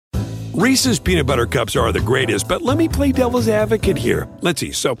Reese's Peanut Butter Cups are the greatest, but let me play devil's advocate here. Let's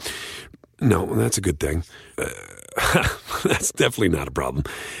see. So, no, that's a good thing. That's definitely not a problem.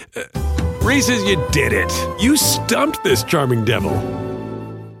 Reese's, you did it. You stumped this charming devil.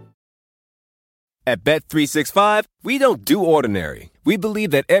 At Bet365, we don't do ordinary. We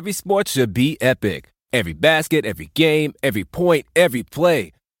believe that every sport should be epic. Every basket, every game, every point, every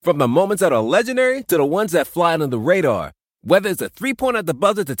play. From the moments that are legendary to the ones that fly under the radar. Whether it's a three-pointer at the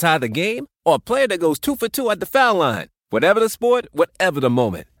buzzer to tie the game or a player that goes 2 for 2 at the foul line. Whatever the sport, whatever the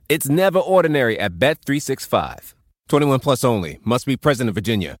moment. It's never ordinary at Bet365. 21 plus only. Must be present in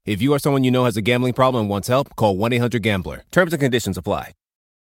Virginia. If you or someone you know has a gambling problem and wants help, call 1-800-GAMBLER. Terms and conditions apply.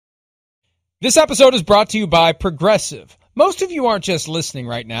 This episode is brought to you by Progressive. Most of you aren't just listening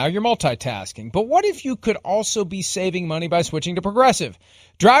right now, you're multitasking. But what if you could also be saving money by switching to Progressive?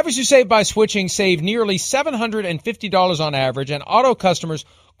 Drivers who save by switching save nearly $750 on average, and auto customers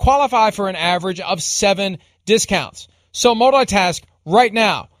qualify for an average of 7 discounts. So multitask right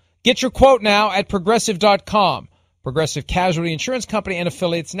now. Get your quote now at Progressive.com. Progressive Casualty Insurance Company and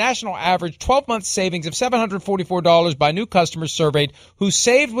affiliates national average 12-month savings of $744 by new customers surveyed who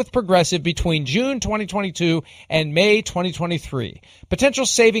saved with Progressive between June 2022 and May 2023. Potential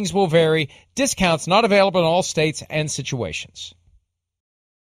savings will vary. Discounts not available in all states and situations.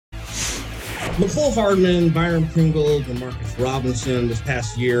 McCole Hardman, Byron Pringle, DeMarcus Robinson this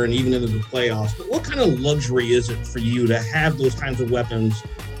past year and even into the playoffs. But what kind of luxury is it for you to have those kinds of weapons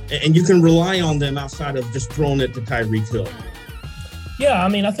and you can rely on them outside of just throwing it to Tyreek Hill? Yeah, I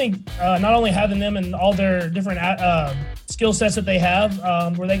mean, I think not only having them and all their different skill sets that they have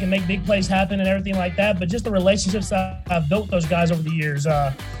where they can make big plays happen and everything like that, but just the relationships that I've built with those guys over the years.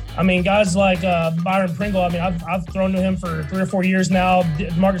 I mean, guys like Byron Pringle, I mean, I've thrown to him for 3 or 4 years now.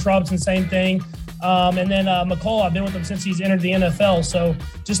 Marcus Robinson, same thing. And then McCole, I've been with him since he's entered the NFL. So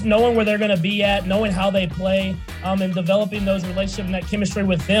just knowing where they're going to be at, knowing how they play, and developing those relationships and that chemistry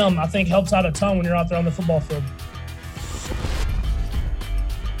with them, I think helps out a ton when you're out there on the football field.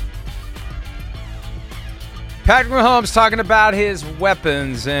 Patrick Mahomes talking about his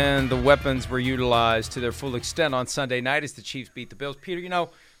weapons, and the weapons were utilized to their full extent on Sunday night as the Chiefs beat the Bills. Peter, you know,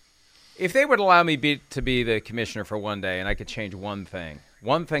 if they would allow me to be the commissioner for one day and I could change one thing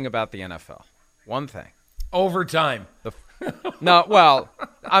about the NFL, one thing. Overtime. No, well,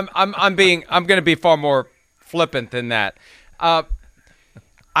 I'm going to be far more flippant than that. I'm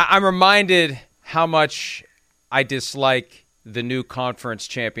reminded how much I dislike the new conference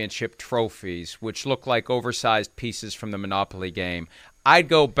championship trophies, which look like oversized pieces from the Monopoly game. I'd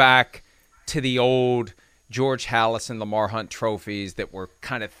go back to the old George Halas and Lamar Hunt trophies that were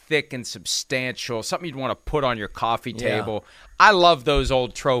kind of thick and substantial, something you'd want to put on your coffee table. Yeah. I love those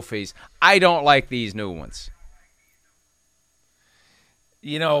old trophies. I don't like these new ones.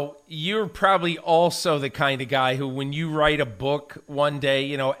 You know, you're probably also the kind of guy who, when you write a book one day,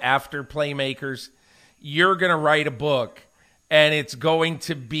 you know, after Playmakers, you're going to write a book, and it's going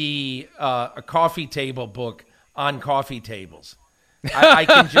to be a coffee table book on coffee tables. I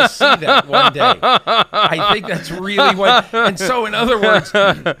can just see that one day. I think that's really what. And so, in other words,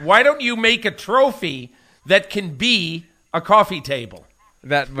 why don't you make a trophy that can be a coffee table?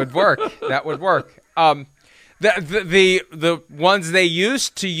 That would work. That would work. The ones they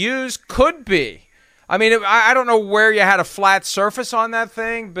used to use could be. I mean, I don't know where you had a flat surface on that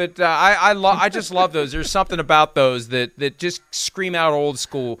thing, but I just love those. There's something about those that just scream out old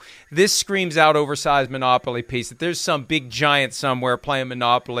school. This screams out oversized Monopoly piece, that there's some big giant somewhere playing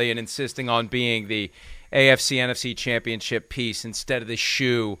Monopoly and insisting on being the AFC NFC Championship piece instead of the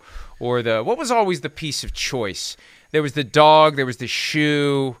shoe or what was always the piece of choice? There was the dog, there was the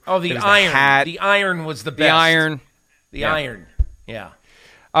shoe. Oh, the iron. The hat. The iron was the best. The iron. The iron, yeah.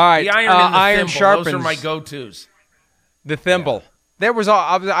 All right, the iron and the iron thimble, sharpens. those are my go-tos. The thimble. Yeah.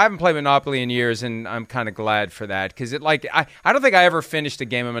 I haven't played Monopoly in years, and I'm kind of glad for that because I don't think I ever finished a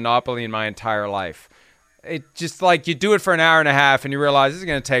game of Monopoly in my entire life. It just like you do it for an hour and a half, and you realize this is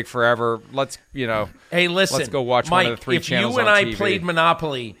going to take forever. Let's Hey, listen, let's go watch Mike, one of the 3 channels on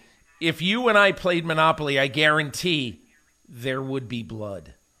TV. If you and I played Monopoly, I guarantee there would be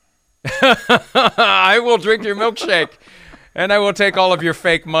blood. I will drink your milkshake. And I will take all of your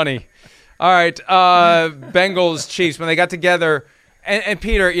fake money. All right, Bengals, Chiefs, when they got together, and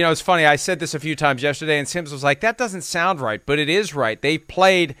Peter, you know, it's funny, I said this a few times yesterday, and Sims was like, that doesn't sound right, but it is right. They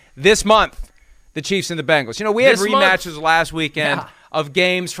played this month, the Chiefs and the Bengals. You know, we had rematches last weekend of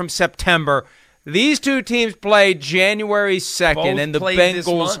games from September. These two teams played January 2nd, Both and the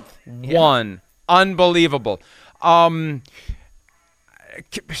Bengals won. Unbelievable.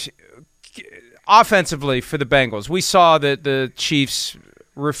 Offensively for the Bengals, we saw that the Chiefs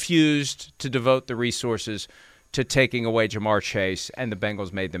refused to devote the resources to taking away Jamar Chase, and the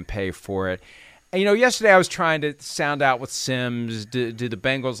Bengals made them pay for it. And, yesterday I was trying to sound out with Sims. Do the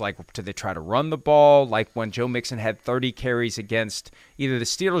Bengals, do they try to run the ball? Like when Joe Mixon had 30 carries against either the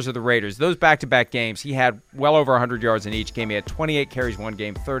Steelers or the Raiders. Those back-to-back games, he had well over 100 yards in each game. He had 28 carries one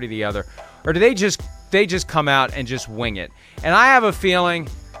game, 30 the other. Or do they just come out and just wing it? And I have a feeling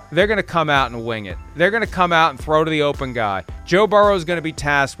they're going to come out and wing it. They're going to come out and throw to the open guy. Joe Burrow is going to be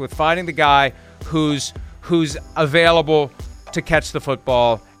tasked with finding the guy who's available to catch the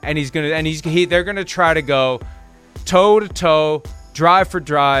football. And they're going to try to go toe to toe, drive for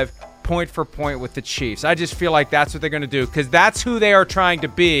drive, point for point with the Chiefs. I just feel like that's what they're going to do because that's who they are trying to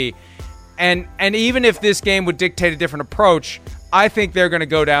be. And even if this game would dictate a different approach, I think they're going to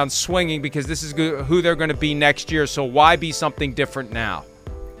go down swinging because this is who they're going to be next year. So why be something different now?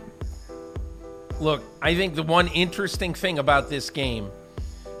 Look, I think the one interesting thing about this game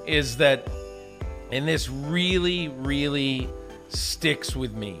is that, and this really, really sticks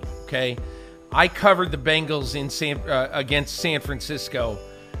with me, okay? I covered the Bengals against San Francisco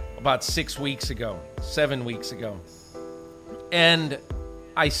about 7 weeks ago. And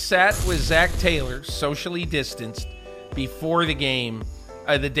I sat with Zach Taylor, socially distanced, before the game,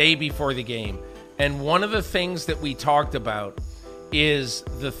 the day before the game. And one of the things that we talked about is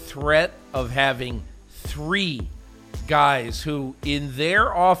the threat of having 3 guys who, in their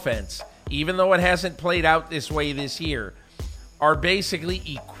offense, even though it hasn't played out this way this year, are basically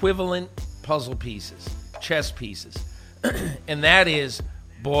equivalent puzzle pieces, chess pieces. And that is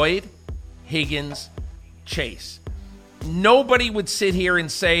Boyd, Higgins, Chase. Nobody would sit here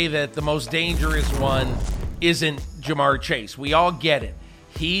and say that the most dangerous one isn't Jamar Chase. We all get it.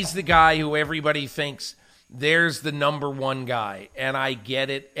 He's the guy who everybody thinks there's the number one guy. And I get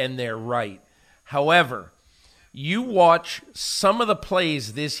it, and they're right. However, you watch some of the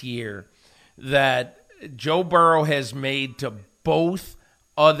plays this year that Joe Burrow has made to both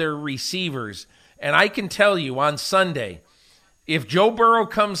other receivers. And I can tell you on Sunday, if Joe Burrow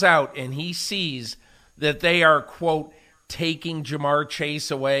comes out and he sees that they are, quote, taking Jamar Chase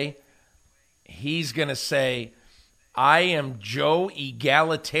away, he's going to say, I am Joe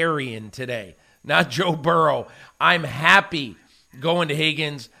Egalitarian today, not Joe Burrow. I'm happy going to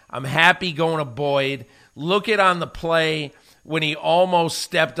Higgins. I'm happy going to Boyd. Look at on the play when he almost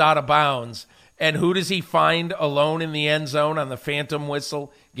stepped out of bounds. And who does he find alone in the end zone on the phantom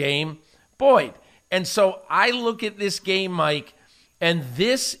whistle game? Boyd. And so I look at this game, Mike, and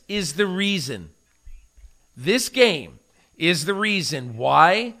this is the reason. This game is the reason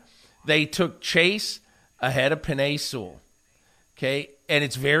why they took Chase ahead of Penei Sewell. Okay? And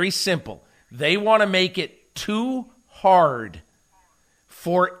it's very simple. They want to make it too hard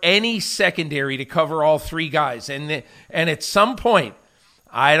for any secondary to cover all 3 guys. And at some point,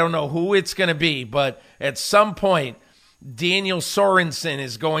 I don't know who it's going to be, but at some point, Daniel Sorensen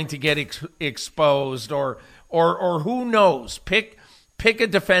is going to get exposed, or who knows? Pick a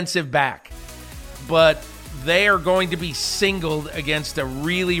defensive back, but they are going to be singled against a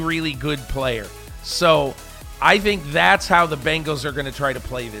really, really good player. So I think that's how the Bengals are going to try to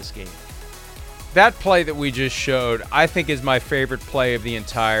play this game. That play that we just showed, I think, is my favorite play of the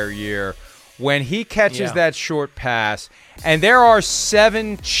entire year. When he catches that short pass, and there are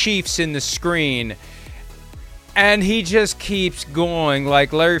 7 Chiefs in the screen, and he just keeps going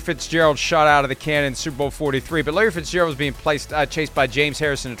like Larry Fitzgerald shot out of the cannon in Super Bowl 43. But Larry Fitzgerald was being chased by James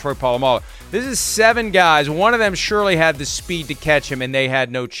Harrison and Troy Polamalu. This is 7 guys. One of them surely had the speed to catch him, and they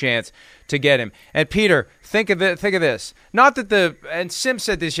had no chance to get him. And Peter, think of this. Not that and Sim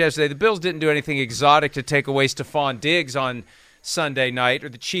said this yesterday, the Bills didn't do anything exotic to take away Stephon Diggs on Sunday night, or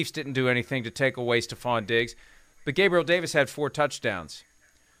the Chiefs didn't do anything to take away Stephon Diggs, but Gabriel Davis had 4 touchdowns.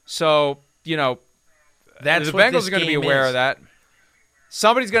 So, that's the Bengals are going to be aware of that.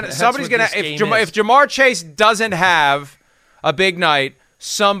 Somebody's going to if Jamar Chase doesn't have a big night,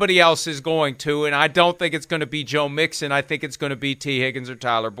 somebody else is going to, and I don't think it's going to be Joe Mixon. I think it's going to be T. Higgins or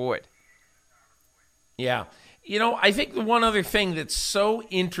Tyler Boyd. Yeah. I think the one other thing that's so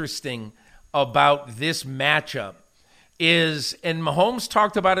interesting about this matchup is, and Mahomes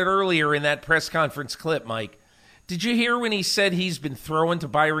talked about it earlier in that press conference clip, Mike. Did you hear when he said he's been throwing to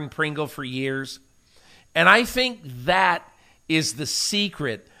Byron Pringle for years? And I think that is the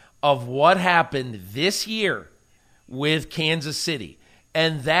secret of what happened this year with Kansas City.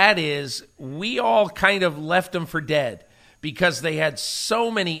 And that is, we all kind of left them for dead because they had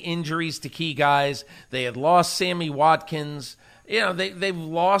so many injuries to key guys. They had lost Sammy Watkins. They've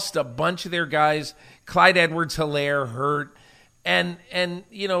lost a bunch of their guys. Clyde Edwards-Helaire hurt. And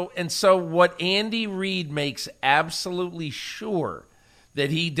so what Andy Reid makes absolutely sure that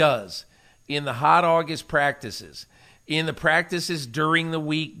he does in the hot August practices, in the practices during the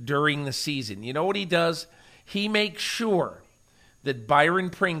week, during the season, you know what he does? He makes sure that Byron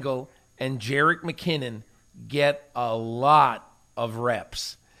Pringle and Jerick McKinnon get a lot of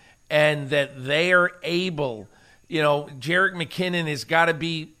reps and that they are able, Jerick McKinnon has got to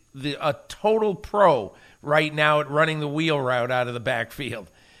be a total pro right now at running the wheel route out of the backfield.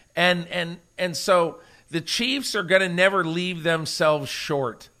 And so the Chiefs are going to never leave themselves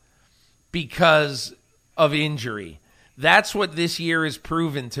short because of injury. That's what this year has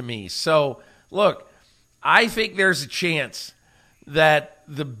proven to me. So, look, I think there's a chance that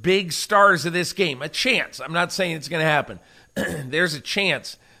the big stars of this game, a chance, I'm not saying it's going to happen, there's a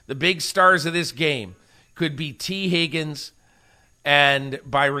chance the big stars of this game could be T. Higgins and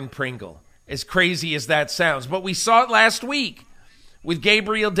Byron Pringle. As crazy as that sounds. But we saw it last week with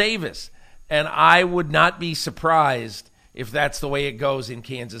Gabriel Davis, and I would not be surprised if that's the way it goes in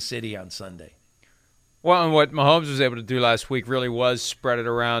Kansas City on Sunday. Well, and what Mahomes was able to do last week really was spread it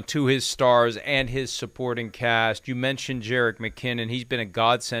around to his stars and his supporting cast. You mentioned Jerick McKinnon. He's been a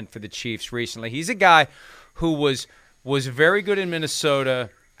godsend for the Chiefs recently. He's a guy who was very good in Minnesota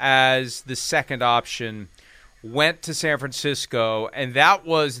as the second option, went to San Francisco, and that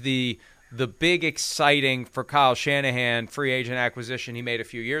was the big exciting for Kyle Shanahan free agent acquisition he made a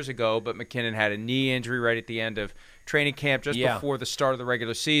few years ago, but McKinnon had a knee injury right at the end of training camp just before the start of the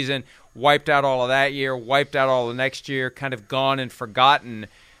regular season, wiped out all of that year, wiped out all of next year, kind of gone and forgotten,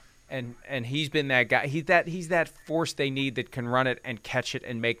 and he's been that guy. He's that force they need that can run it and catch it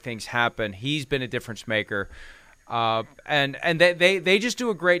and make things happen. He's been a difference maker, and they just do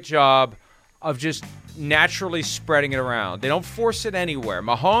a great job of just naturally spreading it around. They don't force it anywhere.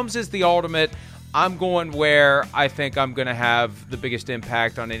 Mahomes is the ultimate, I'm going where I think I'm going to have the biggest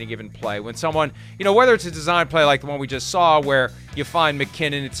impact on any given play. When someone, whether it's a design play like the one we just saw where you find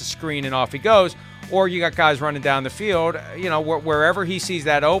McKinnon, it's a screen and off he goes, or you got guys running down the field, wherever he sees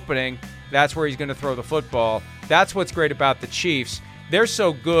that opening, that's where he's going to throw the football. That's what's great about the Chiefs. They're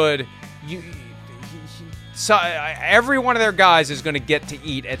so good. So every one of their guys is going to get to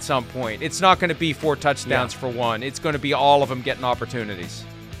eat at some point. It's not going to be 4 touchdowns for one. It's going to be all of them getting opportunities.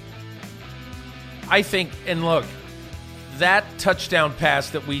 I think, and look, that touchdown pass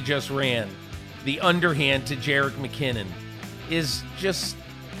that we just ran, the underhand to Jerick McKinnon, is just,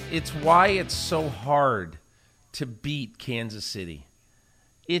 it's why it's so hard to beat Kansas City.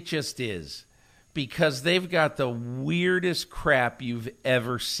 It just is. Because they've got the weirdest crap you've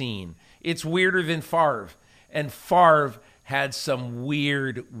ever seen. It's weirder than Favre. And Favre had some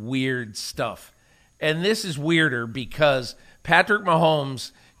weird stuff. And this is weirder because Patrick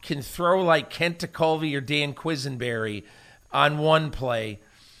Mahomes can throw like Kent TeCulvey or Dan Quisenberry on one play.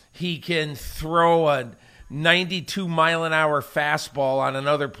 He can throw a 92-mile-an-hour fastball on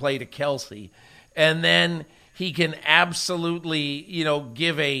another play to Kelsey. And then he can absolutely,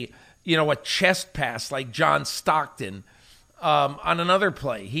 give a chest pass like John Stockton on another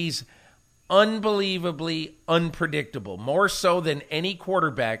play. He's unbelievably unpredictable, more so than any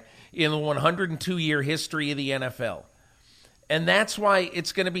quarterback in the 102-year history of the NFL. And that's why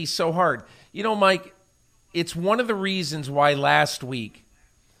it's going to be so hard. Mike, it's one of the reasons why last week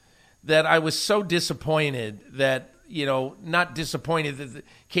that I was so disappointed that, not disappointed that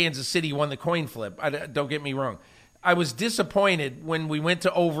Kansas City won the coin flip. Don't get me wrong. I was disappointed when we went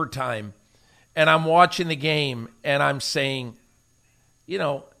to overtime and I'm watching the game and I'm saying,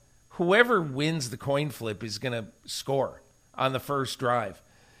 whoever wins the coin flip is going to score on the first drive.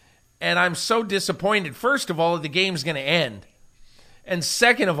 And I'm so disappointed, first of all, that the game's going to end. And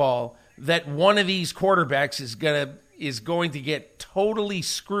second of all, that one of these quarterbacks is going to get totally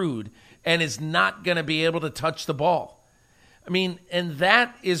screwed and is not going to be able to touch the ball. I mean, and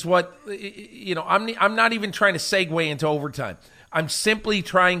that is what, I'm not even trying to segue into overtime. I'm simply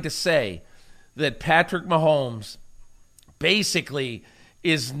trying to say that Patrick Mahomes basically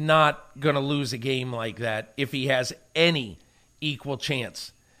is not going to lose a game like that if he has any equal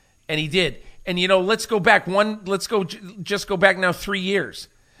chance. And he did. And, let's go back now 3 years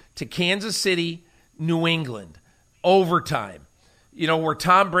to Kansas City, New England, overtime, where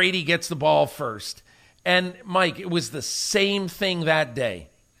Tom Brady gets the ball first. And, Mike, it was the same thing that day.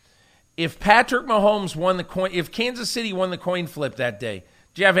 If Patrick Mahomes if Kansas City won the coin flip that day,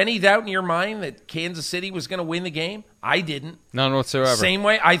 do you have any doubt in your mind that Kansas City was going to win the game? I didn't. None whatsoever. Same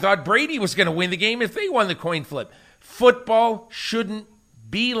way I thought Brady was going to win the game if they won the coin flip. Football shouldn't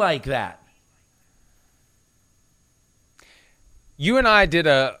be like that. You and I did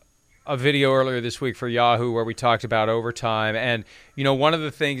a a video earlier this week for Yahoo where we talked about overtime. And, one of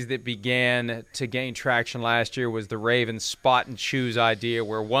the things that began to gain traction last year was the Ravens spot and choose idea,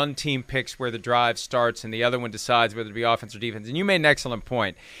 where one team picks where the drive starts and the other one decides whether to be offense or defense. And you made an excellent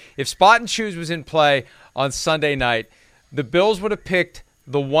point. If spot and choose was in play on Sunday night, the Bills would have picked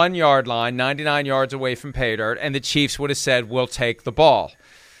the 1 yard line, 99 yards away from pay dirt, and the Chiefs would have said, we'll take the ball,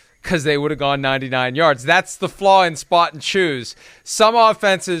 because they would have gone 99 yards. That's the flaw in spot and choose. Some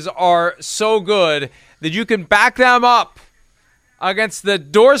offenses are so good that you can back them up against the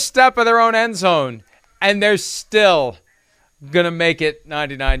doorstep of their own end zone, and they're still going to make it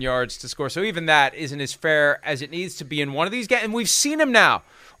 99 yards to score. So even that isn't as fair as it needs to be in one of these games. And we've seen them now.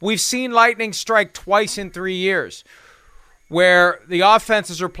 We've seen lightning strike twice in 3 years, where the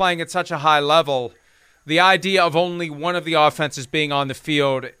offenses are playing at such a high level. The idea of only one of the offenses being on the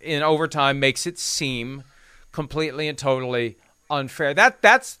field in overtime makes it seem completely and totally unfair.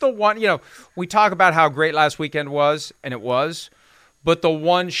 That's the one, we talk about how great last weekend was, and it was, but the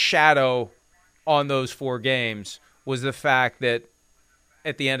one shadow on those 4 games was the fact that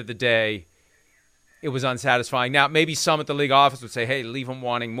at the end of the day, it was unsatisfying. Now, maybe some at the league office would say, hey, leave them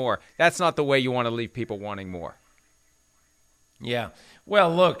wanting more. That's not the way you want to leave people wanting more. Yeah.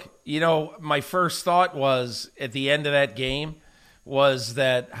 Well, look, my first thought was at the end of that game was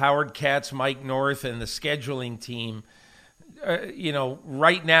that Howard Katz, Mike North, and the scheduling team,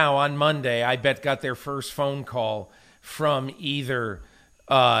 right now on Monday, I bet got their first phone call from either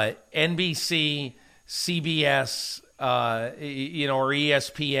NBC, CBS, or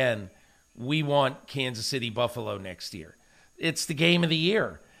ESPN. We want Kansas City Buffalo next year. It's the game of the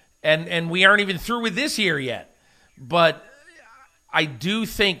year. And we aren't even through with this year yet. But I do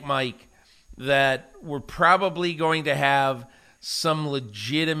think, Mike, that we're probably going to have some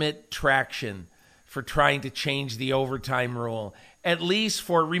legitimate traction for trying to change the overtime rule, at least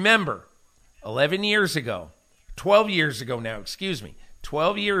for, remember, 12 years ago now,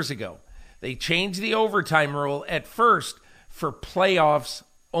 they changed the overtime rule at first for playoffs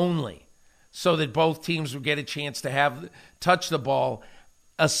only, so that both teams would get a chance to touch the ball,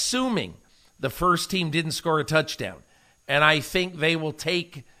 assuming the first team didn't score a touchdown. And I think they will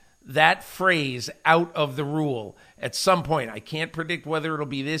take that phrase out of the rule at some point. I can't predict whether it'll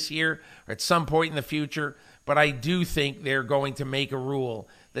be this year or at some point in the future, but I do think they're going to make a rule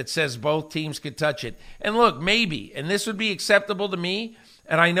that says both teams could touch it. And look, maybe, and this would be acceptable to me,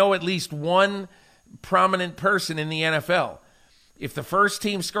 and I know at least one prominent person in the NFL. If the first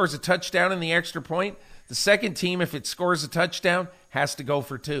team scores a touchdown in the extra point, the second team, if it scores a touchdown, has to go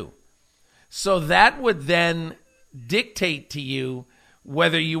for 2. So that would then dictate to you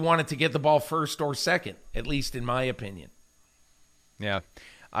whether you wanted to get the ball first or second, at least in my opinion. Yeah,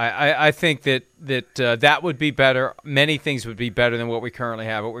 I think that would be better. Many things would be better than what we currently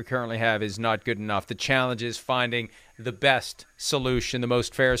have. What we currently have is not good enough. The challenge is finding the best solution, the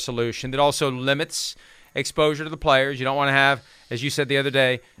most fair solution that also limits exposure to the players. You don't want to have, as you said the other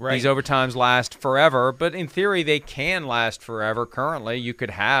day, these overtimes last forever. But in theory, they can last forever. Currently, you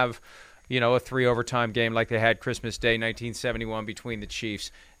could have a 3 overtime game like they had Christmas Day 1971 between the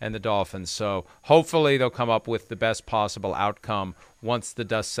Chiefs and the Dolphins. So hopefully they'll come up with the best possible outcome once the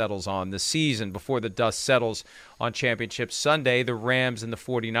dust settles on the season. Before the dust settles on Championship Sunday, the Rams and the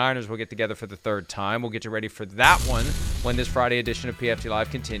 49ers will get together for the 3rd time. We'll get you ready for that one when this Friday edition of PFT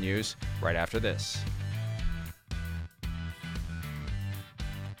Live continues right after this.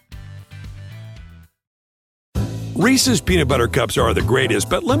 Reese's Peanut Butter Cups are the greatest,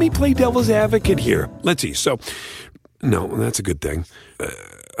 but let me play devil's advocate here. Let's see. So, no, that's a good thing.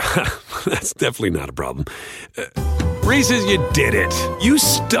 That's definitely not a problem. Reese's, you did it. You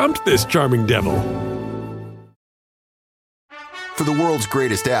stumped this charming devil. For the world's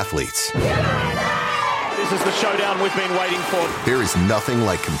greatest athletes. This is the showdown we've been waiting for. There is nothing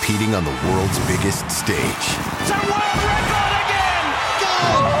like competing on the world's biggest stage. It's a world record again!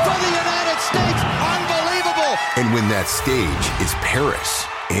 Gold for the United States! Unbelievable! And when that stage is Paris,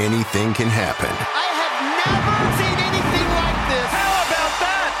 anything can happen. I have never seen anything like this. How about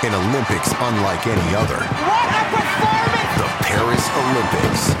that? An Olympics unlike any other. What a performance! The Paris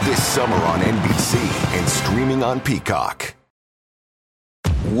Olympics, this summer on NBC and streaming on Peacock.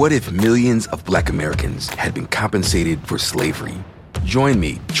 What if millions of Black Americans had been compensated for slavery? Join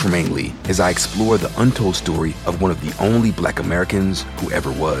me, Tremaine Lee, as I explore the untold story of one of the only Black Americans who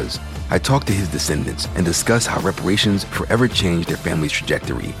ever was. I talk to his descendants and discuss how reparations forever changed their family's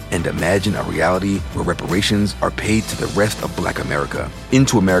trajectory and imagine a reality where reparations are paid to the rest of Black America.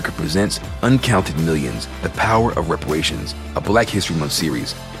 Into America presents Uncounted Millions, The Power of Reparations, a Black History Month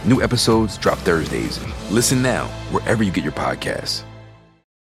series. New episodes drop Thursdays. Listen now, wherever you get your podcasts.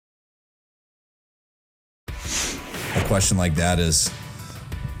 question like that is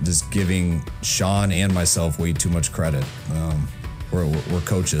just giving Sean and myself way too much credit. We're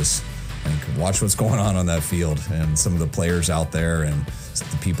coaches. Like, watch what's going on that field and some of the players out there and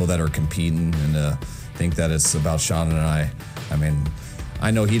the people that are competing, and think that it's about Sean and I. I mean,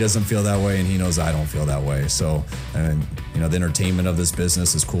 I know he doesn't feel that way, and he knows I don't feel that way. So, and the entertainment of this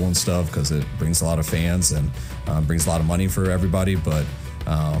business is cool and stuff because it brings a lot of fans and brings a lot of money for everybody. But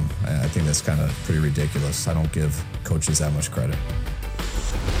I think that's kind of pretty ridiculous. I don't give coaches that much credit.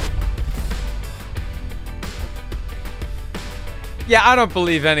 Yeah, I don't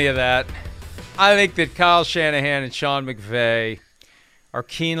believe any of that. I think that Kyle Shanahan and Sean McVay are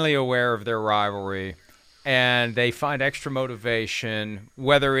keenly aware of their rivalry, and they find extra motivation,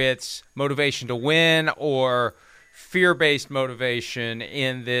 whether it's motivation to win or fear-based motivation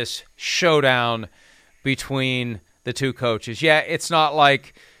in this showdown between the two coaches. Yeah, it's not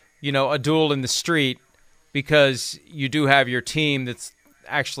like, a duel in the street, because you do have your team that's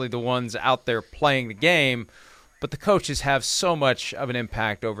actually the ones out there playing the game, but the coaches have so much of an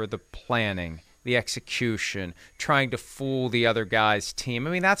impact over the planning, the execution, trying to fool the other guy's team.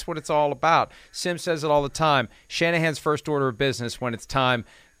 I mean, that's what it's all about. Sim says it all the time. Shanahan's first order of business when it's time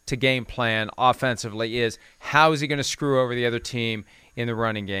to game plan offensively is, how is he going to screw over the other team in the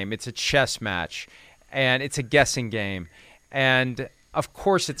running game? It's a chess match, and it's a guessing game. And, of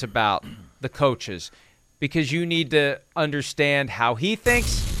course, it's about the coaches, because you need to understand how he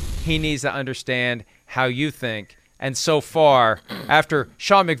thinks. He needs to understand how you think. And so far, after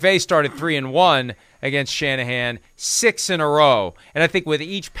Sean McVay started 3-1 against Shanahan, 6 in a row. And I think with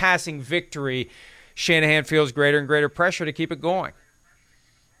each passing victory, Shanahan feels greater and greater pressure to keep it going.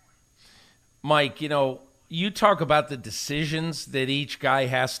 Mike, you talk about the decisions that each guy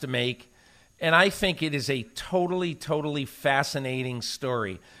has to make, and I think it is a totally, totally fascinating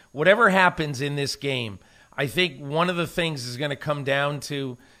story. Whatever happens in this game, I think one of the things is going to come down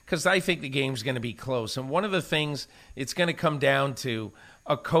to, because I think the game's going to be close, and one of the things it's going to come down to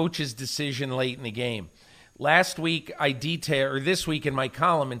a coach's decision late in the game. Last week, this week in my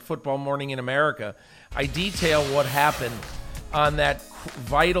column in Football Morning in America, I detail what happened on that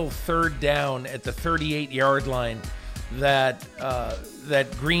vital third down at the 38-yard line that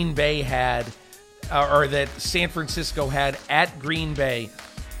Green Bay had, or that San Francisco had at Green Bay.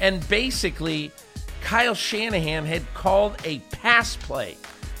 And basically, Kyle Shanahan had called a pass play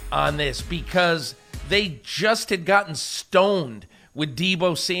on this because they just had gotten stoned with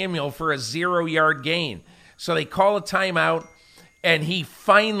Deebo Samuel for a 0-yard gain. So they call a timeout, and he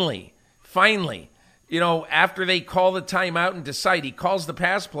finally, after they call the timeout and decide, he calls the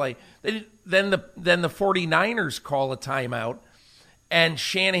pass play. Then the 49ers call a timeout, and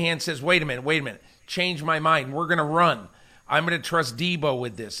Shanahan says, wait a minute, change my mind. We're going to run. I'm going to trust Deebo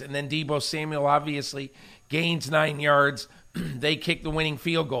with this. And then Deebo Samuel obviously gains 9 yards. They kick the winning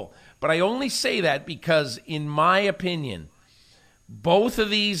field goal. But I only say that because, in my opinion, both of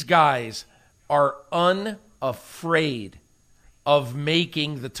these guys are unafraid of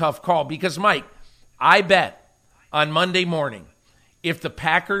making the tough call. Because, Mike, I bet on Monday morning, if the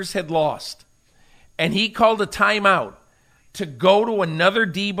Packers had lost and he called a timeout to go to another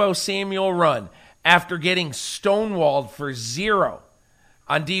Deebo Samuel run after getting stonewalled for 0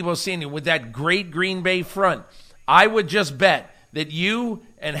 on Deebo Samuel with that great Green Bay front, I would just bet that you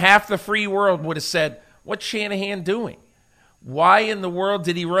and half the free world would have said, what's Shanahan doing? Why in the world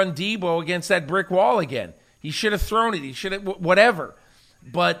did he run Deebo against that brick wall again? He should have thrown it. He should have, whatever.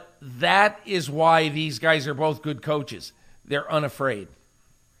 But that is why these guys are both good coaches. They're unafraid.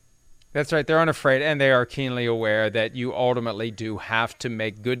 That's right. They're unafraid, and they are keenly aware that you ultimately do have to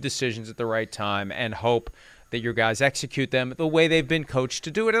make good decisions at the right time and hope that your guys execute them the way they've been coached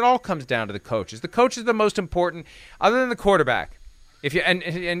to do it. It all comes down to the coaches. The coach is the most important, other than the quarterback.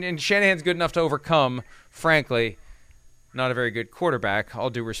 And Shanahan's good enough to overcome, frankly, not a very good quarterback, all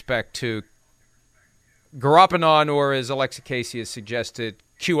due respect to Garoppolo, or as Alexa Casey has suggested,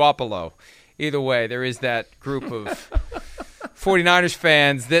 Q-Opolo. Either way, there is that group of 49ers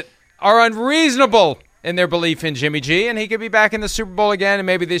fans that are unreasonable in their belief in Jimmy G, and he could be back in the Super Bowl again, and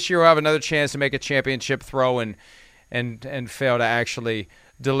maybe this year we'll have another chance to make a championship throw and fail to actually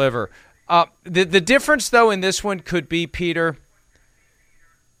deliver. The difference, though, in this one could be, Peter,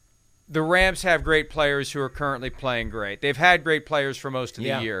 the Rams have great players who are currently playing great. They've had great players for most of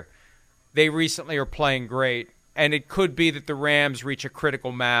the year. They recently are playing great, and it could be that the Rams reach a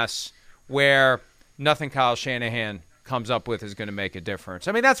critical mass where nothing Kyle Shanahan comes up with is going to make a difference.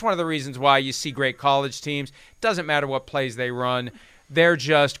 I mean, that's one of the reasons why you see great college teams. Doesn't matter what plays they run. They're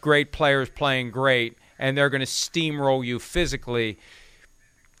just great players playing great, and they're going to steamroll you physically.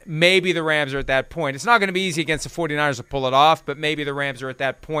 maybe the Rams are at that point. It's not going to be easy against the 49ers to pull it off, but maybe the Rams are at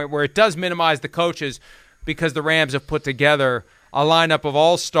that point where it does minimize the coaches because the Rams have put together a lineup of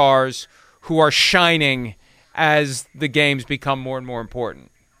all-stars who are shining as the games become more and more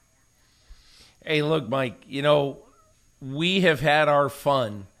important. Hey, look, Mike, we have had our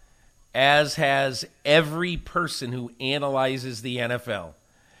fun, as has every person who analyzes the NFL,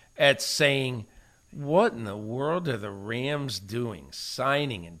 at saying, what in the world are the Rams doing,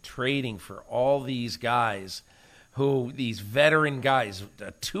 signing and trading for all these guys, these veteran guys,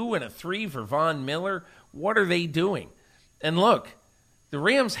 a 2 and a 3 for Von Miller? What are they doing? And look, the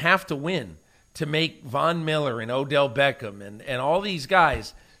Rams have to win to make Von Miller and Odell Beckham and all these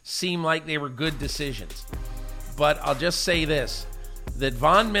guys seem like they were good decisions. But I'll just say this, that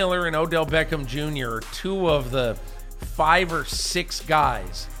Von Miller and Odell Beckham Jr. are 2 of the 5 or 6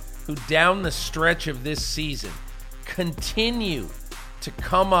 guys who down the stretch of this season continue to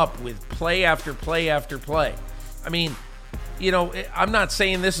come up with play after play after play. I mean, I'm not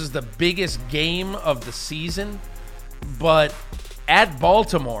saying this is the biggest game of the season, but at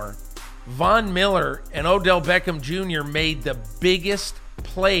Baltimore, Von Miller and Odell Beckham Jr. made the biggest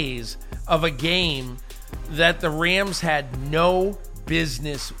plays of a game that the Rams had no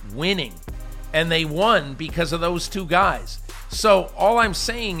business winning. And they won because of those 2 guys. So all I'm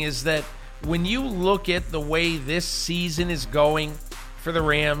saying is that when you look at the way this season is going for the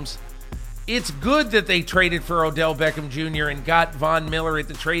Rams, it's good that they traded for Odell Beckham Jr. and got Von Miller at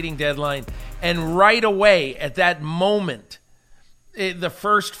the trading deadline. And right away at that moment, the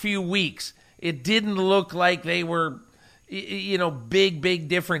first few weeks, it didn't look like they were, big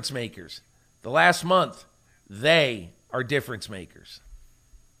difference makers. The last month, they are difference makers.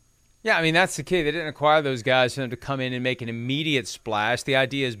 Yeah, I mean, that's the key. They didn't acquire those guys for them to come in and make an immediate splash. The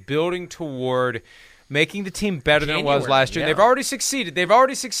idea is building toward making the team better than it was last year. Yeah. They've already succeeded.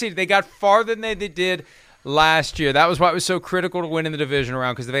 They got farther than they did last year. That was why it was so critical to win in the division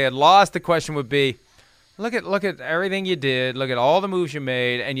round, because if they had lost, the question would be, look at everything you did, look at all the moves you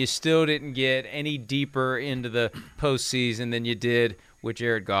made, and you still didn't get any deeper into the postseason than you did with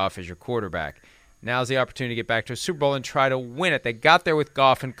Jared Goff as your quarterback. Now's the opportunity to get back to a Super Bowl and try to win it. They got there with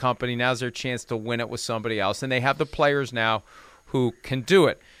Goff and company. Now's their chance to win it with somebody else, and they have the players now who can do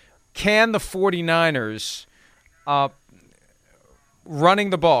it. Can the 49ers running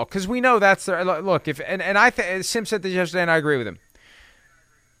the ball? Because we know that's their look. Sim said this yesterday, and I agree with him.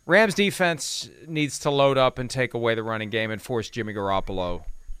 Rams defense needs to load up and take away the running game and force Jimmy Garoppolo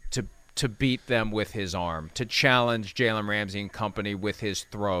to beat them with his arm, to challenge Jalen Ramsey and company with his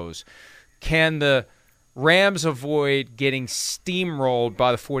throws. Can the Rams avoid getting steamrolled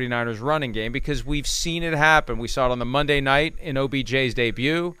by the 49ers running game? Because we've seen it happen. We saw it on the Monday night in OBJ's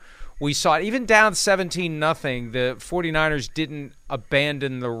debut. We saw it even down 17-0. The 49ers didn't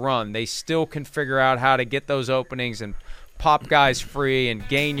abandon the run. They still can figure out how to get those openings and pop guys free and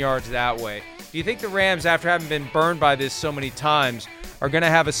gain yards that way. Do you think the Rams, after having been burned by this so many times, are going to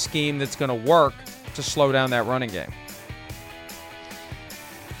have a scheme that's going to work to slow down that running game?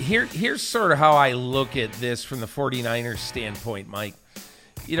 Here's sort of how I look at this from the 49ers standpoint, Mike.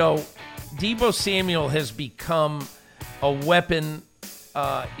 Deebo Samuel has become a weapon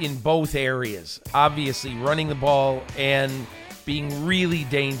in both areas. Obviously, running the ball and being really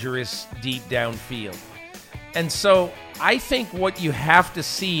dangerous deep downfield. And so I think what you have to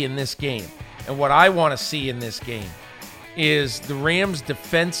see in this game, and what I want to see in this game, is the Rams'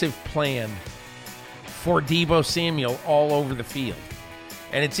 defensive plan for Deebo Samuel all over the field.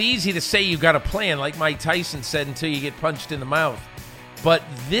 And it's easy to say you've got a plan, like Mike Tyson said, until you get punched in the mouth. But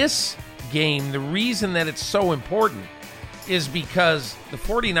this game, the reason that it's so important is because the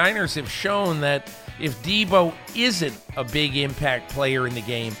 49ers have shown that if Deebo isn't a big impact player in the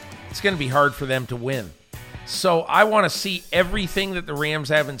game, it's going to be hard for them to win. So I want to see everything that the Rams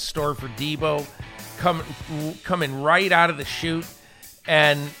have in store for Deebo coming right out of the chute.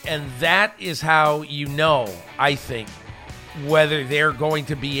 And that is how I think, whether they're going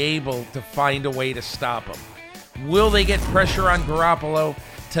to be able to find a way to stop him. Will they get pressure on Garoppolo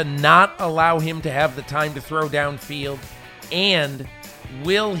to not allow him to have the time to throw downfield? And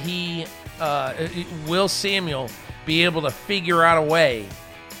will Samuel be able to figure out a way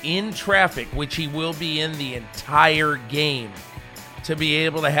in traffic, which he will be in the entire game, to be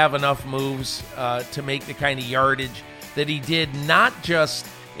able to have enough moves to make the kind of yardage that he did, not just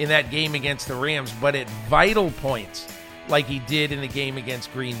in that game against the Rams, but at vital points like he did in the game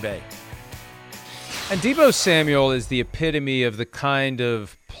against Green Bay. And Deebo Samuel is the epitome of the kind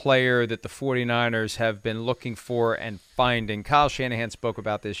of player that the 49ers have been looking for and finding. Kyle Shanahan spoke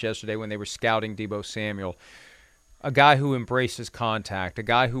about this yesterday when they were scouting Deebo Samuel. a guy who embraces contact, a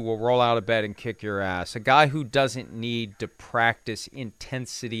guy who will roll out of bed and kick your ass, a guy who doesn't need to practice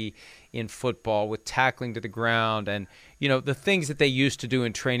intensity in football with tackling to the ground and, the things that they used to do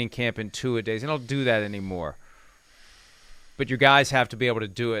in training camp in two-a-days. They don't do that anymore. But your guys have to be able to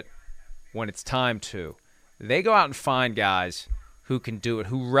do it when it's time to. They go out and find guys who can do it,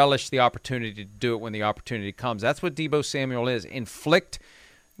 who relish the opportunity to do it when the opportunity comes. That's what Deebo Samuel is. Inflict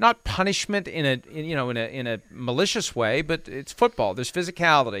not punishment in a malicious way, but it's football. There's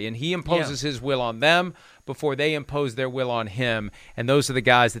physicality, and he imposes his will on them before they impose their will on him. And those are the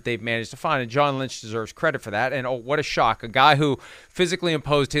guys that they've managed to find. And John Lynch deserves credit for that. And what a shock! A guy who physically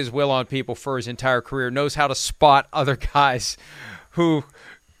imposed his will on people for his entire career knows how to spot other guys who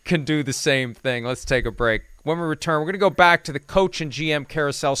can do the same thing. Let's take a break. When we return, we're going to go back to the coach and GM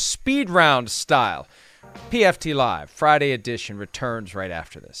carousel speed round style. PFT Live, Friday edition, returns right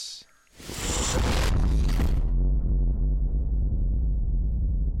after this.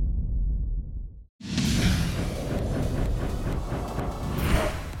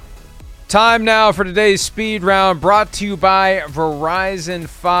 Time now for today's speed round, brought to you by Verizon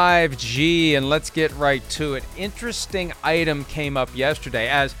 5G. And let's get right to it. Interesting item came up yesterday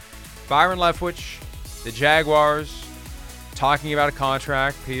as Byron Leftwich, the Jaguars, talking about a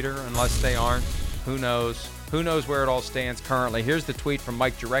contract, Peter, unless they aren't. Who knows? Who knows where it all stands currently? Here's the tweet from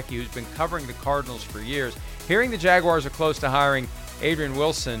Mike Jurecki, who's been covering the Cardinals for years. Hearing the Jaguars are close to hiring Adrian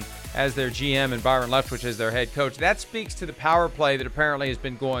Wilson as their GM and Byron Leftwich as their head coach. That speaks to the power play that apparently has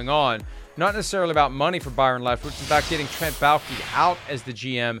been going on. Not necessarily about money for Byron Leftwich. It's about getting Trent Baalke out as the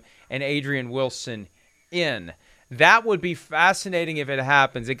GM and Adrian Wilson in. That would be fascinating if it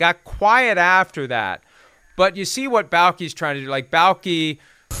happens. It got quiet after that. But you see what Baalke's trying to do. Like, Baalke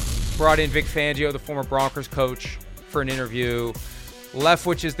brought in Vic Fangio, the former Broncos coach, for an interview.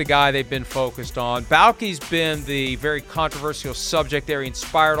 Leftwich is the guy they've been focused on. Baalke's been the very controversial subject there. He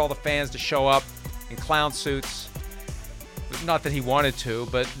inspired all the fans to show up in clown suits. Not that he wanted to,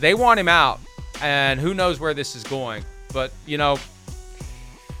 but they want him out. And who knows where this is going. But,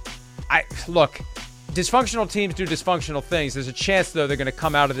 look, dysfunctional teams do dysfunctional things. There's a chance, though, they're going to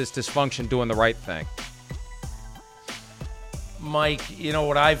come out of this dysfunction doing the right thing. Mike,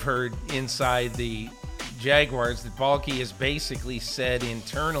 what I've heard inside the Jaguars, that Baalke has basically said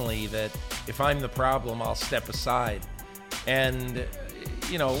internally that if I'm the problem, I'll step aside. And,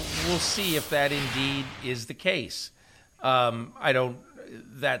 we'll see if that indeed is the case.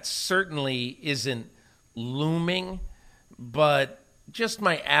 That certainly isn't looming, but just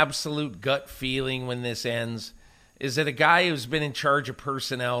my absolute gut feeling when this ends is that a guy who's been in charge of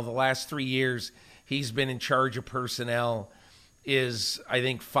personnel the last 3 years, he's been in charge of personnel, is, I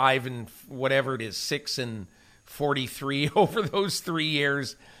think, 6 and 43 over those 3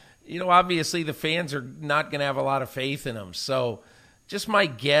 years. Obviously the fans are not going to have a lot of faith in him. So just my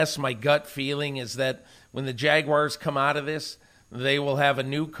guess, my gut feeling is that when the Jaguars come out of this, they will have a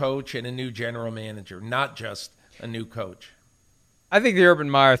new coach and a new general manager, not just a new coach. I think the Urban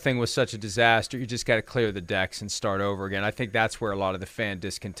Meyer thing was such a disaster. You just got to clear the decks and start over again. I think that's where a lot of the fan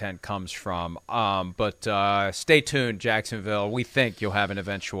discontent comes from. But stay tuned, Jacksonville. We think you'll have an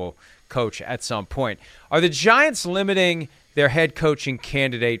eventual coach at some point. Are the Giants limiting their head coaching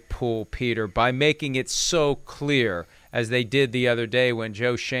candidate pool, Peter, by making it so clear, as they did the other day when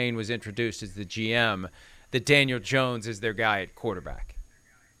Joe Shane was introduced as the GM, that Daniel Jones is their guy at quarterback?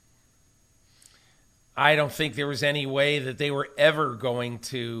 I don't think there was any way that they were ever going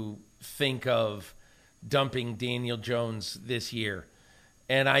to think of dumping Daniel Jones this year.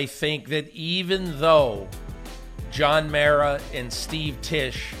 And I think that even though John Mara and Steve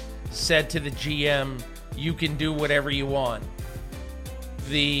Tisch said to the GM, you can do whatever you want,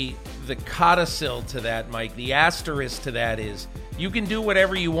 the codicil to that, Mike, the asterisk to that is, you can do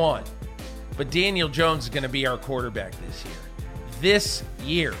whatever you want, but Daniel Jones is going to be our quarterback this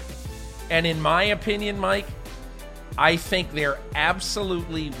year. And in my opinion, Mike, I think they're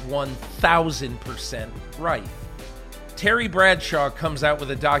absolutely 1,000% right. Terry Bradshaw comes out with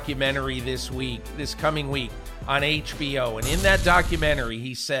a documentary this coming week on HBO. And in that documentary,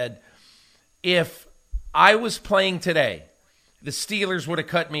 he said, if I was playing today, the Steelers would have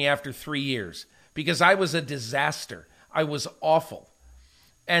cut me after 3 years because I was a disaster. I was awful.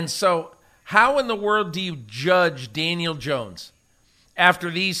 And so how in the world do you judge Daniel Jones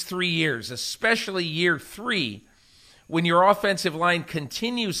after these 3 years, especially year 3, when your offensive line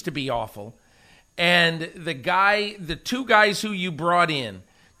continues to be awful, and the two guys who you brought in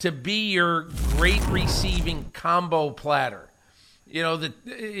to be your great receiving combo platter,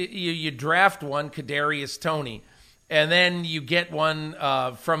 you draft one, Kadarius Toney, and then you get one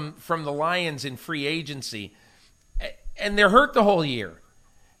from the Lions in free agency, and they're hurt the whole year.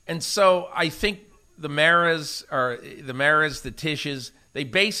 And so I think the Maras, the Tisches, they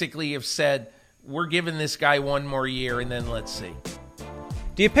basically have said, we're giving this guy one more year, and then let's see.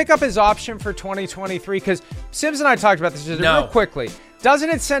 Do you pick up his option for 2023? Because Sims and I talked about this real quickly. Doesn't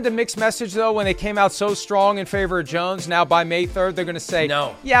it send a mixed message, though, when they came out so strong in favor of Jones? Now, by May 3rd, they're going to say,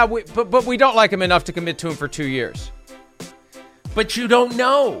 no. Yeah, but we don't like him enough to commit to him for 2 years. But you don't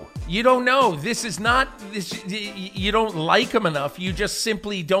know. You don't know. This is not this. You don't like him enough. You just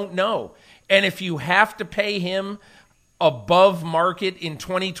simply don't know. And if you have to pay him above market in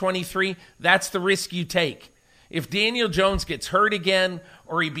 2023, that's the risk you take. If Daniel Jones gets hurt again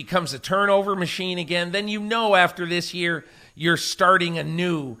or he becomes a turnover machine again, then you know after this year you're starting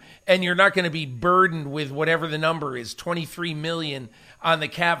anew and you're not going to be burdened with whatever the number is, $23 million on the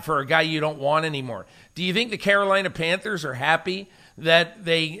cap for a guy you don't want anymore. Do you think the Carolina Panthers are happy that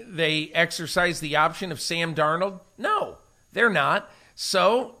they exercise the option of Sam Darnold? No, they're not.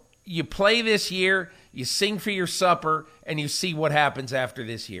 So you play this year, you sing for your supper, and you see what happens after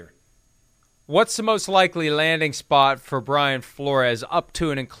this year. What's the most likely landing spot for Brian Flores, up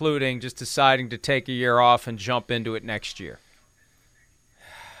to and including just deciding to take a year off and jump into it next year?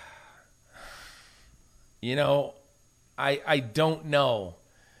 You know, I don't know.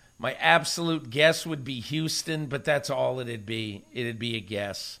 My absolute guess would be Houston, but that's all it'd be. It'd be a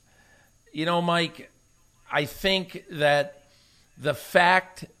guess. You know, Mike, I think that the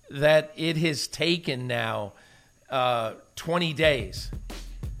fact that it has taken now 20 days.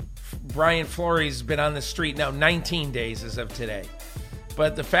 Brian Flores has been on the street now 19 days as of today.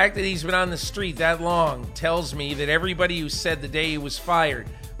 But the fact that he's been on the street that long tells me that everybody who said the day he was fired,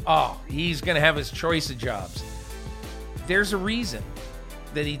 he's going to have his choice of jobs. There's a reason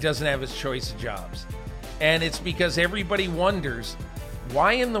that he doesn't have his choice of jobs. And it's because everybody wonders,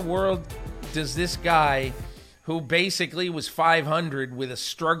 why in the world does this guy who basically was 500 with a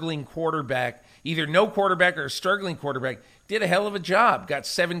struggling quarterback, either no quarterback or a struggling quarterback, did a hell of a job, got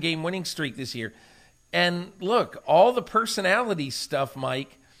 7-game winning streak this year. And look, all the personality stuff,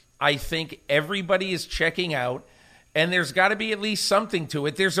 Mike, I think everybody is checking out, and there's got to be at least something to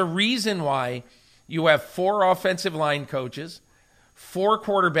it. There's a reason why you have 4 offensive line coaches, 4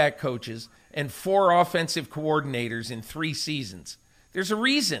 quarterback coaches, and 4 offensive coordinators in 3 seasons. There's a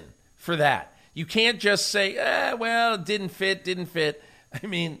reason for that. You can't just say, well, it didn't fit. I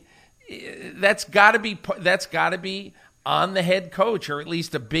mean, that's got to be on the head coach, or at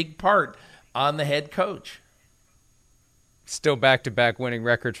least a big part on the head coach. Still back-to-back winning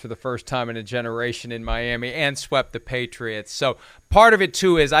records for the first time in a generation in Miami, and swept the Patriots. So part of it,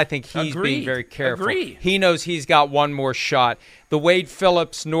 too, is I think he's being very careful. He knows he's got one more shot. The Wade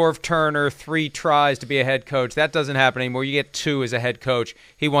Phillips, Norv Turner, 3 tries to be a head coach, that doesn't happen anymore. You get 2 as a head coach.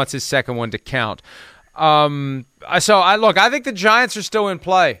 He wants his second one to count. I think the Giants are still in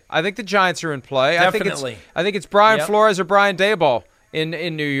play. Definitely. I think it's Brian Flores or Brian Daboll in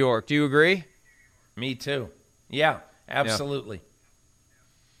New York. Do you agree? Me too. Yeah, absolutely.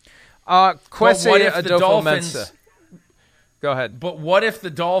 Kwesi what if the Dolphins? Mensah. Go ahead. But what if the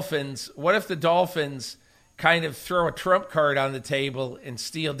Dolphins kind of throw a trump card on the table and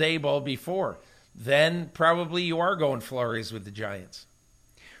steal Daboll before? Then probably you are going Flores with the Giants.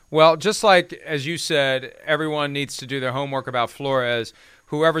 Well, just like, as you said, everyone needs to do their homework about Flores.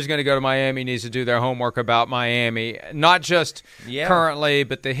 Whoever's going to go to Miami needs to do their homework about Miami. Not just currently,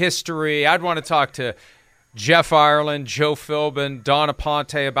 but the history. I'd want to talk to Jeff Ireland, Joe Philbin, Don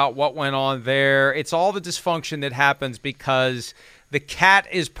Aponte about what went on there. It's all the dysfunction that happens because the cat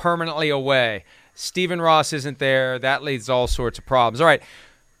is permanently away. Stephen Ross isn't there. That leads to all sorts of problems. All right,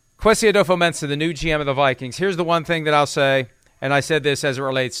 Kwesi Adofo-Mensah, the new GM of the Vikings. Here's the one thing that I'll say. And I said this as it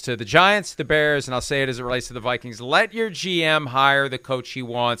relates to the Giants, the Bears, and I'll say it as it relates to the Vikings. Let your GM hire the coach he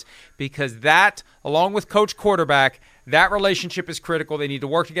wants, because that, along with coach quarterback, that relationship is critical. They need to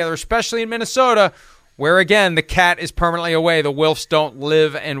work together, especially in Minnesota, where, again, the cat is permanently away. The Wilfs don't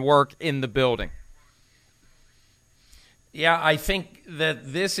live and work in the building. Yeah, I think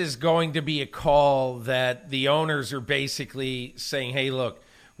that this is going to be a call that the owners are basically saying, hey, look,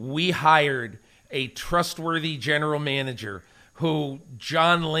 we hired a trustworthy general manager who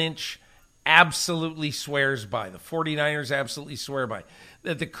John Lynch absolutely swears by, the 49ers absolutely swear by,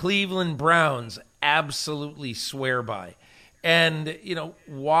 that the Cleveland Browns absolutely swear by. And,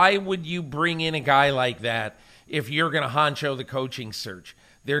 why would you bring in a guy like that if you're going to honcho the coaching search?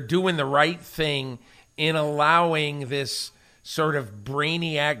 They're doing the right thing in allowing this sort of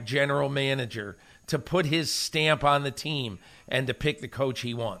brainiac general manager to put his stamp on the team and to pick the coach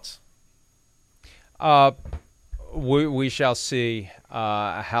he wants. we shall see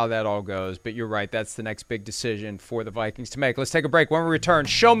how that all goes. But you're right. That's the next big decision for the Vikings to make. Let's take a break. When we return,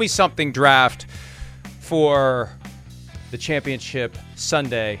 Show Me Something draft for the championship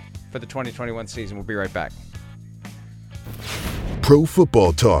Sunday for the 2021 season. We'll be right back. Pro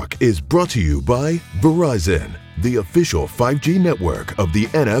Football Talk is brought to you by Verizon, the official 5G network of the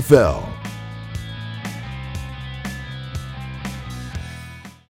NFL.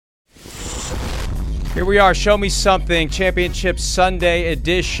 Here we are, Show Me Something, Championship Sunday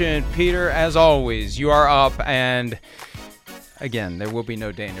edition. Peter, as always, you are up, and again, there will be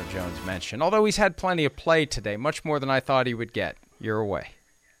no Daniel Jones mention, although he's had plenty of play today, much more than I thought he would get. You're away.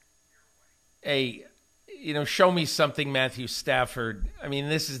 Hey, show me something, Matthew Stafford. I mean,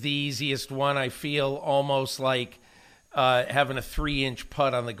 this is the easiest one. I feel almost like having a 3-inch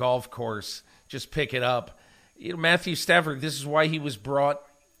putt on the golf course. Just pick it up. Matthew Stafford, this is why he was brought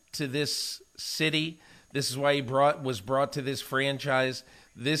to this city. This is why he was brought to this franchise.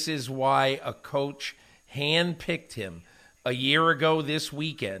 This is why a coach handpicked him a year ago this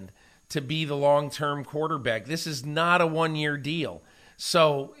weekend to be the long-term quarterback. This is not a one-year deal.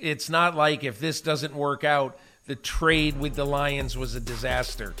 So it's not like if this doesn't work out, the trade with the Lions was a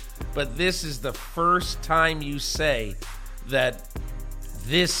disaster. But this is the first time you say that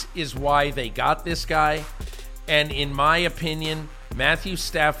this is why they got this guy. And in my opinion, Matthew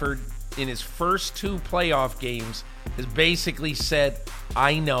Stafford, in his first 2 playoff games, has basically said,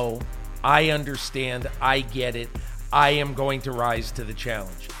 I know, I understand, I get it, I am going to rise to the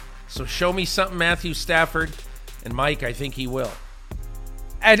challenge. So show me something, Matthew Stafford, and Mike, I think he will.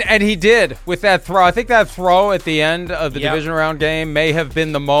 And he did with that throw. I think that throw at the end of the division round game may have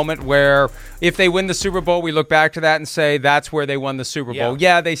been the moment where if they win the Super Bowl, we look back to that and say that's where they won the Super Bowl.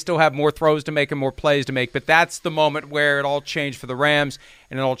 Yeah, they still have more throws to make and more plays to make, but that's the moment where it all changed for the Rams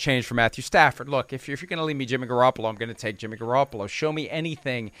and it all changed for Matthew Stafford. Look, if you're going to leave me Jimmy Garoppolo, I'm going to take Jimmy Garoppolo. Show me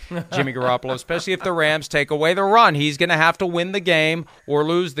anything, Jimmy Garoppolo, especially if the Rams take away the run. He's going to have to win the game or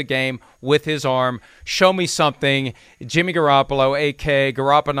lose the game with his arm. Show me something, Jimmy Garoppolo, a.k.a.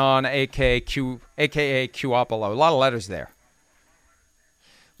 Garoppanon, a.k.a. Q-Opolo. A lot of letters there.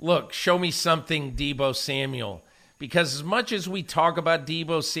 Look, show me something, Deebo Samuel. Because as much as we talk about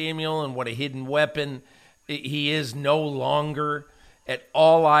Deebo Samuel and what a hidden weapon he is no longer,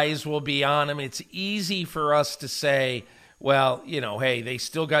 all eyes will be on him. It's easy for us to say, well, hey, they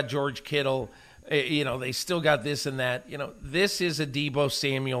still got George Kittle. They still got this and that. This is a Deebo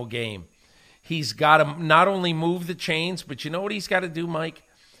Samuel game. He's got to not only move the chains, but you know what he's got to do, Mike?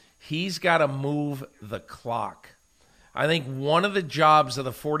 He's got to move the clock. I think one of the jobs of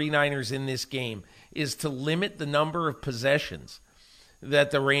the 49ers in this game is to limit the number of possessions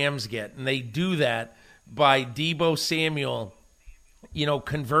that the Rams get. And they do that by Deebo Samuel,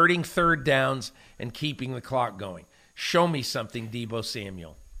 converting third downs and keeping the clock going. Show me something, Deebo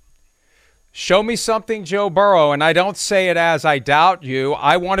Samuel. Show me something, Joe Burrow, and I don't say it as I doubt you.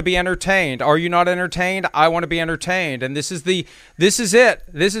 I want to be entertained. Are you not entertained? I want to be entertained, and this is it. This is the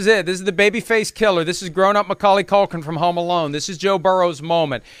babyface killer. This is grown-up Macaulay Culkin from Home Alone. This is Joe Burrow's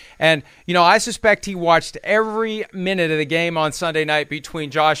moment, and I suspect he watched every minute of the game on Sunday night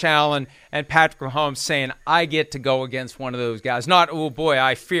between Josh Allen and Patrick Mahomes, saying, "I get to go against one of those guys." Not, "Oh boy,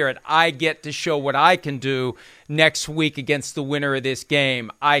 I fear it." I get to show what I can do next week against the winner of this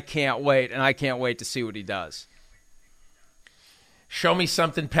game. I can't wait, and I can't wait to see what he does. Show me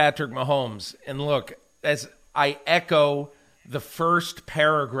something, Patrick Mahomes. And look, as I echo the first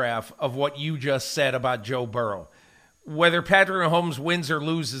paragraph of what you just said about Joe Burrow, whether Patrick Mahomes wins or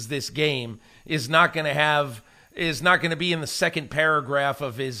loses this game is not going to be in the second paragraph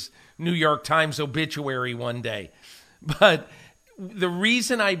of his New York Times obituary one day. But the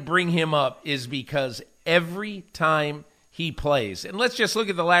reason I bring him up is because every time he plays, and let's just look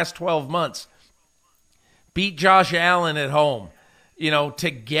at the last 12 months, beat Josh Allen at home,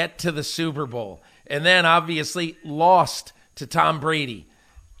 to get to the Super Bowl, and then obviously lost to Tom Brady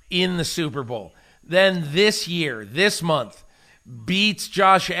in the Super Bowl. Then this year, this month, beats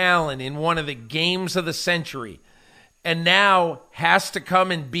Josh Allen in one of the games of the century, and now has to come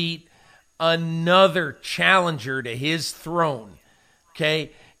and beat another challenger to his throne,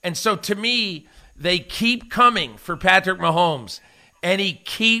 okay? And so to me, they keep coming for Patrick Mahomes, and he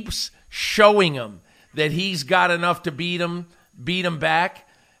keeps showing them that he's got enough to beat him back.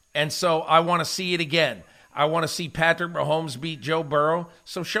 And so I want to see it again. I want to see Patrick Mahomes beat Joe Burrow.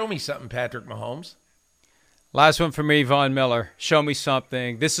 So show me something, Patrick Mahomes. Last one for me, Von Miller. Show me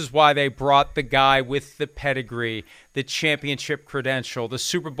something. This is why they brought the guy with the pedigree, the championship credential, the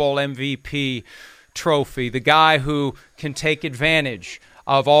Super Bowl MVP trophy, the guy who can take advantage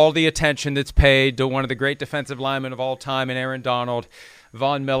of all the attention that's paid to one of the great defensive linemen of all time in Aaron Donald,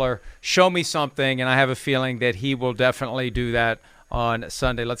 Von Miller. Show me something, and I have a feeling that he will definitely do that on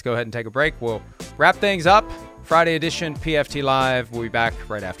Sunday. Let's go ahead and take a break. We'll wrap things up. Friday edition, PFT Live. We'll be back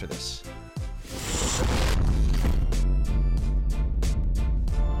right after this.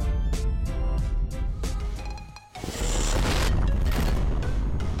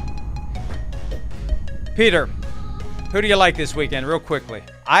 Peter, who do you like this weekend, real quickly?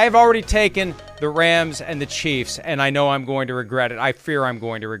 I've already taken the Rams and the Chiefs, and I know I'm going to regret it. I fear I'm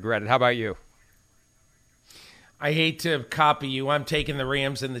going to regret it. How about you? I hate to copy you. I'm taking the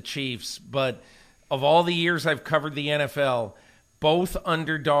Rams and the Chiefs, but of all the years I've covered the NFL, both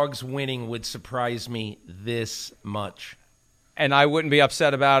underdogs winning would surprise me this much. And I wouldn't be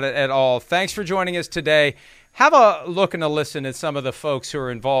upset about it at all. Thanks for joining us today. Have a look and a listen at some of the folks who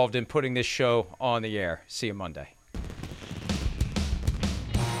are involved in putting this show on the air. See you Monday.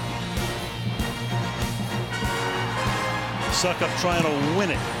 Suckup trying to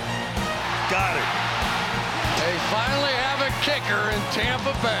win it. Got it. They finally have a kicker in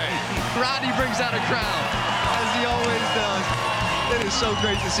Tampa Bay. Rodney brings out a crowd, as he always does. It is so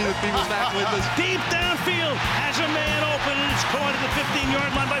great to see the people back with us. Deep downfield, has a man open, and it's caught at the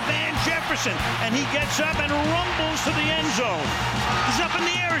 15-yard line by Van Jefferson. And he gets up and rumbles to the end zone. He's up in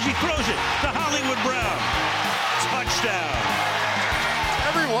the air as he throws it to Hollywood Brown. Touchdown.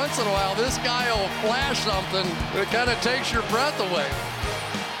 Every once in a while, this guy will flash something that kind of takes your breath away.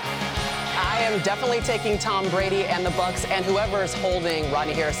 I am definitely taking Tom Brady and the Bucs and whoever is holding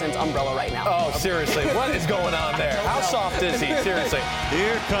Rodney Harrison's umbrella right now. Oh, seriously, what is going on there? How soft is he? Seriously.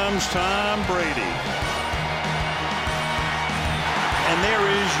 Here comes Tom Brady. And there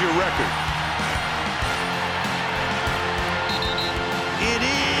is your record. It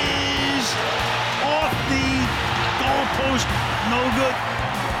is off the goalpost. No good.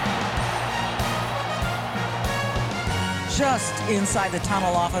 Just inside the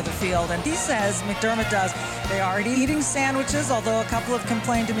tunnel off of the field. And he says, McDermott does, they are already eating sandwiches, although a couple have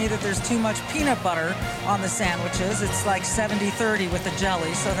complained to me that there's too much peanut butter on the sandwiches. It's like 70-30 with the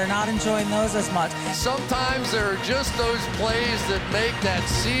jelly, so they're not enjoying those as much. Sometimes there are just those plays that make that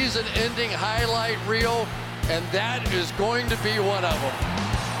season-ending highlight reel, and that is going to be one of them.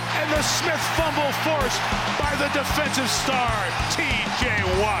 And the Smith fumble forced by the defensive star, T.J.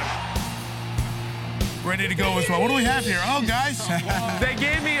 Watt. Ready to go as well. What do we have here? Oh, guys. They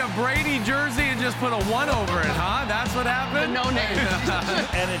gave me a Brady jersey and just put a 1 over it, huh? That's what happened? No name.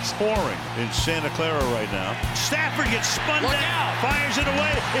 And it's pouring in Santa Clara right now. Stafford gets spun down, fires it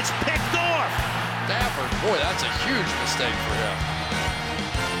away. It's picked off. Stafford, boy, that's a huge mistake for him.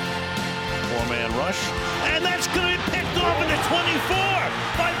 4-man rush. And that's going to be picked off in the 24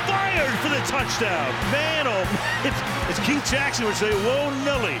 by Byard for the touchdown. Man, oh, it's Keith Jackson would say, whoa,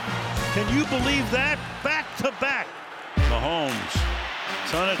 Nilly. Can you believe that? Back to back. Mahomes,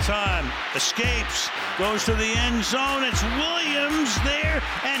 ton of time, escapes, goes to the end zone. It's Williams there,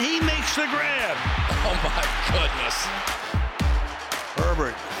 and he makes the grab. Oh, my goodness.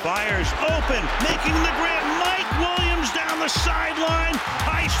 Herbert fires open, making the grab. Mike Williams down the sideline.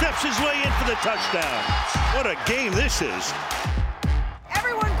 High steps his way in for the touchdown. What a game this is.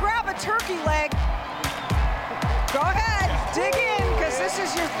 Everyone grab a turkey leg. Go ahead, dig in, because this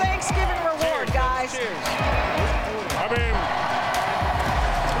is your Thanksgiving reward, guys. Cheers. I mean,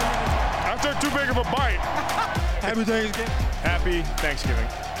 I took too big of a bite. Happy Thanksgiving. Happy Thanksgiving.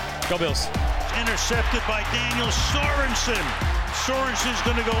 Go Bills. Intercepted by Daniel Sorensen. Sorensen's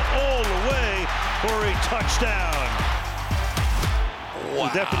going to go all the way for a touchdown.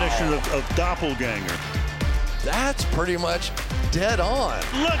 Wow. The definition of doppelganger. That's pretty much dead on.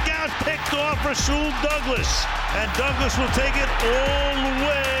 Look out, picked off Rasul Douglas. And Douglas will take it all the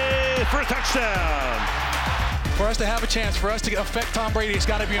way for a touchdown. For us to have a chance, for us to affect Tom Brady, it's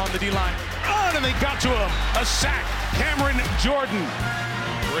got to be on the D-line. Oh, and they got to him. A sack. Cameron Jordan.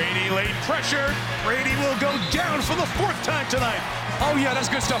 Brady laid pressure. Brady will go down for the 4th time tonight. Oh, yeah,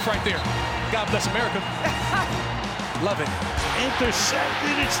 that's good stuff right there. God bless America. Love it.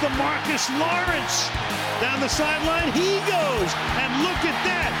 Intercepted. It's the Marcus Lawrence. Down the sideline he goes. And look at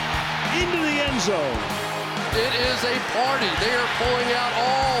that. Into the end zone. It is a party. They are pulling out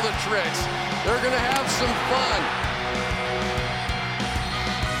all the tricks. They're going to have some fun.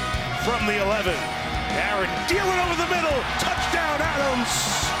 From the 11, Aaron dealing over the middle. Touchdown, Adams.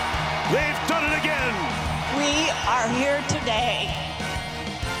 They've done it again. We are here today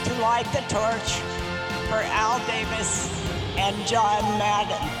to light the torch for Al Davis and John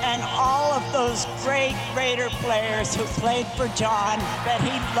Madden and all of those great Raider players who played for John that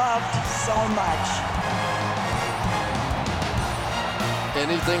he loved so much.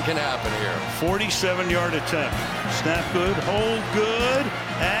 anything can happen here. 47-yard attempt. Snap good, hold good,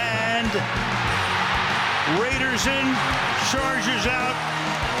 and Raiders in, Chargers out,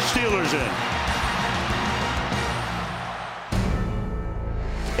 Steelers in.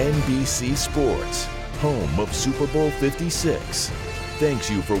 NBC Sports, home of Super Bowl 56. Thanks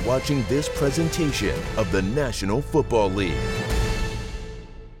you for watching this presentation of the National Football League.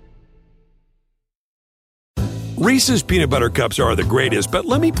 Reese's Peanut Butter Cups are the greatest, but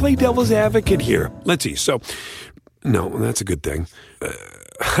let me play devil's advocate here. Let's see. So, no, that's a good thing.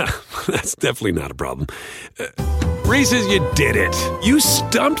 That's definitely not a problem. Reese's, you did it. You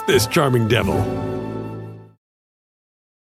stumped this charming devil.